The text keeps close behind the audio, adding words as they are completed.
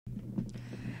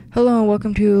Hello and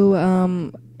welcome to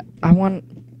I want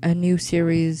a new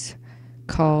series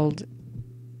called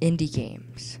Indie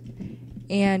Games.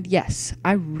 And yes,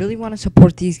 I really want to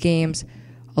support these games.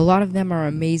 A lot of them are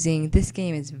amazing. This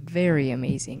game is very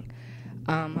amazing.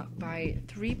 By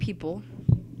 3 people,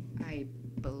 I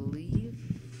believe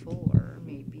 4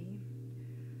 maybe.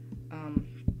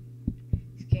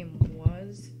 This game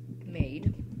was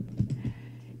made.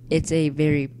 It's a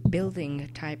very building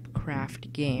type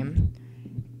craft game.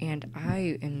 And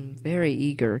I am very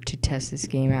eager to test this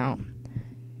game out.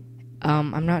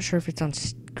 I'm not sure if it's on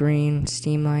green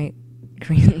light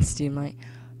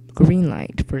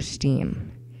for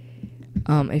Steam.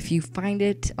 If you find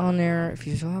it on there, if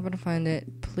you still happen to find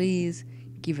it, please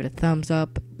give it a thumbs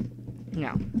up.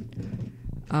 Now,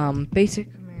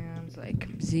 basic commands like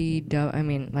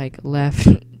like left.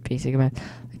 Basic commands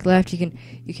like left. You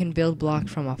can build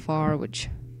blocks from afar, which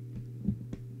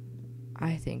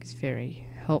I think is very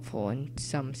helpful in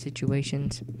some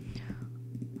situations.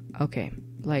 Okay,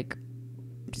 like,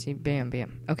 see, bam,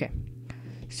 bam. Okay,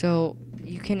 so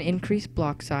you can increase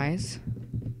block size,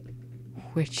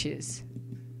 which is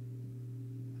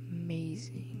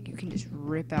amazing. You can just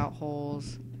rip out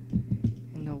holes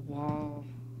in the wall.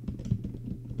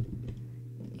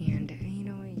 And,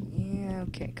 yeah,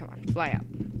 okay, come on, fly out.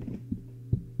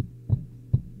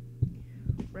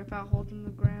 Rip out holes in the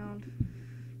ground.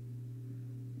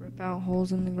 Rip out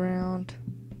holes in the ground.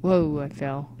 Whoa, I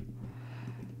fell.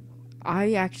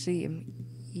 I actually am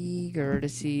eager to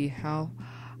see how.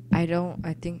 Oh,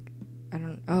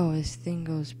 this thing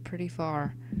goes pretty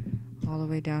far. All the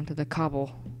way down to the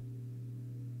cobble.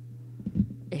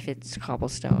 If it's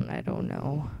cobblestone, I don't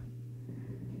know.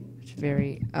 It's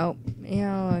very. Oh,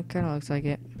 yeah, it kind of looks like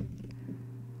it.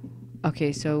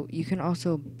 Okay, so you can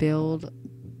also build.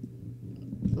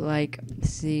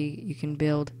 You can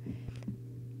build.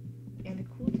 And the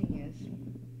cool thing is,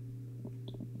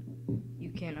 you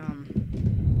can,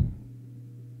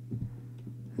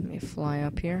 let me fly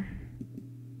up here.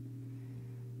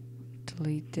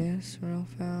 Delete this real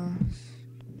fast.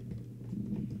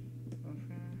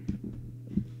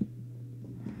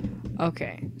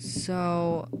 Okay,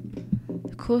 so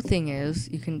the cool thing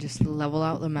is, you can just level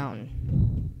out the mountain.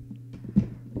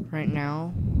 Right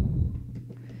now,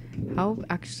 how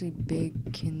actually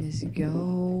big can this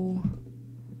go?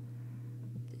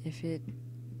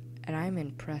 And I'm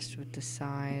impressed with the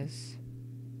size.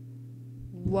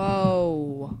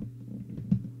 Whoa.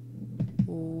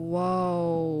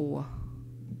 Whoa.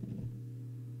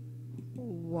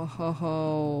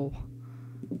 Whoa.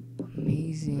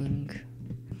 Amazing.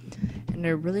 And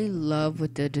I really love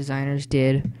what the designers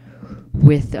did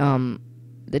with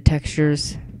the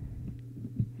textures.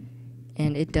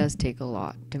 And it does take a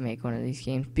lot to make one of these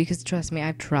games. Because trust me,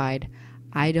 I've tried.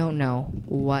 I don't know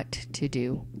what to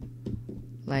do.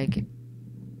 Like,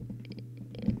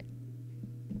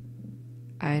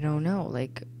 I don't know.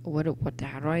 Like, how do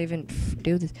I even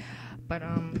do this? But,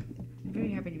 I'm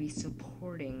very happy to be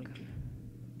supporting.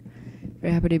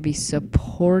 Very happy to be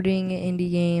supporting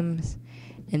indie games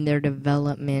and their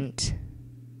development.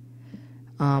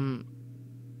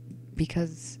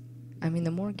 Because,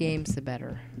 the more games, the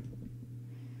better.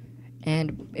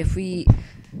 And I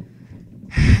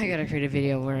gotta create a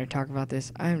video where I talk about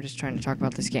this. I'm just trying to talk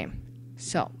about this game.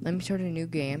 So, let me start a new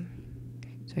game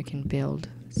so I can build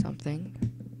something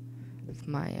of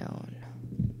my own.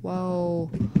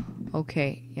 Whoa.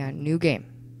 Okay, yeah, new game.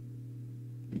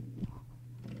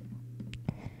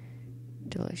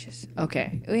 Delicious.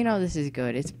 Okay, this is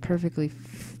good. It's perfectly,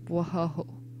 whoa.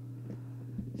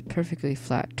 It's perfectly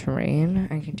flat terrain.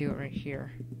 I can do it right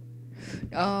here.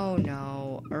 Oh,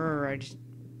 no.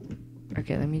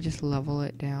 Okay, let me just level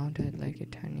it down to, like, a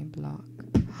tiny block.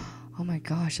 Oh my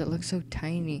gosh, that looks so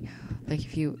tiny. Like,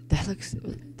 that looks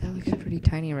pretty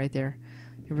tiny right there.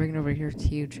 You bring it over here, it's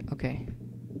huge. Okay.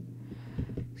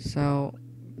 So,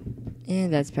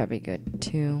 and that's probably good,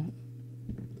 too.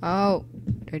 Oh,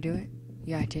 did I do it?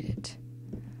 Yeah, I did it.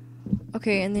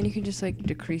 Okay, and then you can just, like,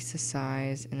 decrease the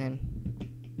size, and then,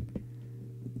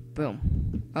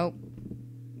 boom. Oh.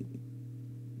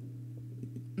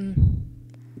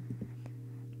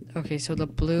 Okay, so the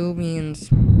blue means,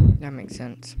 that makes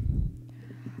sense.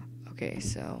 Okay,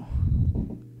 so,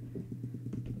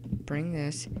 bring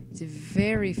this. It's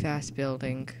very fast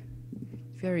building,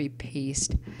 very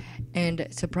paced, and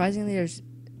surprisingly there's,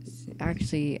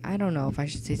 actually, I don't know if I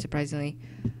should say surprisingly,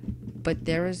 but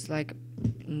there is, like,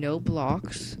 no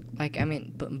blocks,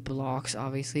 blocks,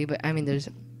 obviously, but, there's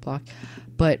blocks,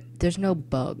 but there's no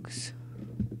bugs,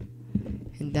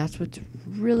 and that's what's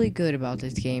really good about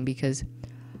this game, because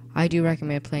I do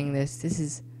recommend playing this. This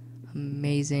is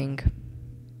amazing.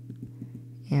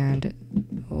 And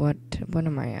what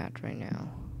am I at right now?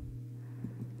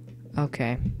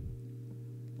 Okay.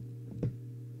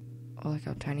 Oh, look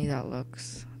how tiny that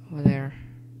looks over there.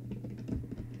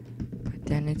 But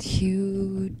then it's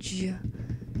huge.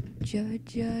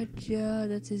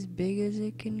 That's as big as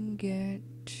it can get.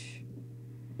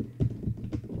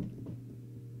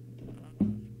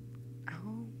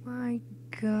 Oh my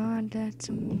god, that's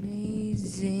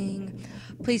amazing.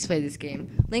 Please play this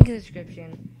game. Link in the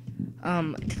description.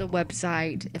 To the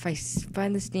website. If I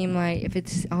find the Steamlight, if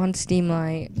it's on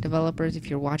Steamlight, developers, if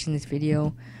you're watching this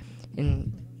video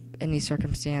in any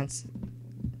circumstance,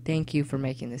 thank you for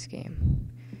making this game.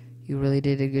 You really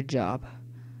did a good job.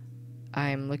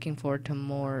 I'm looking forward to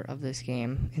more of this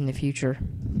game in the future.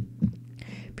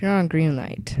 If you're on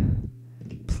Greenlight,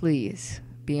 please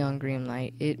be on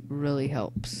Greenlight. It really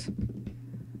helps.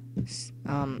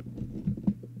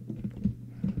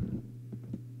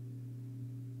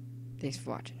 Thanks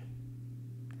for watching.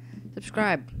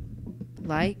 Subscribe,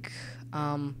 like,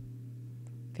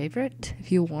 favorite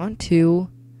if you want to.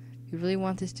 If you really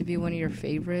want this to be one of your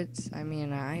favorites, I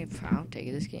mean, I'll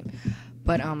take this game.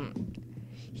 But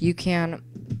you can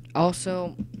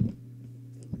also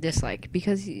dislike,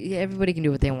 because everybody can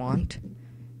do what they want.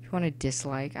 If you want to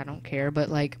dislike, I don't care. But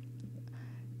like,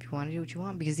 if you want to do what you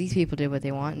want, because these people did what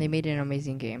they want and they made an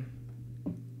amazing game.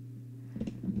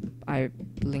 I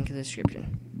link in the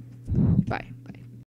description. Bye.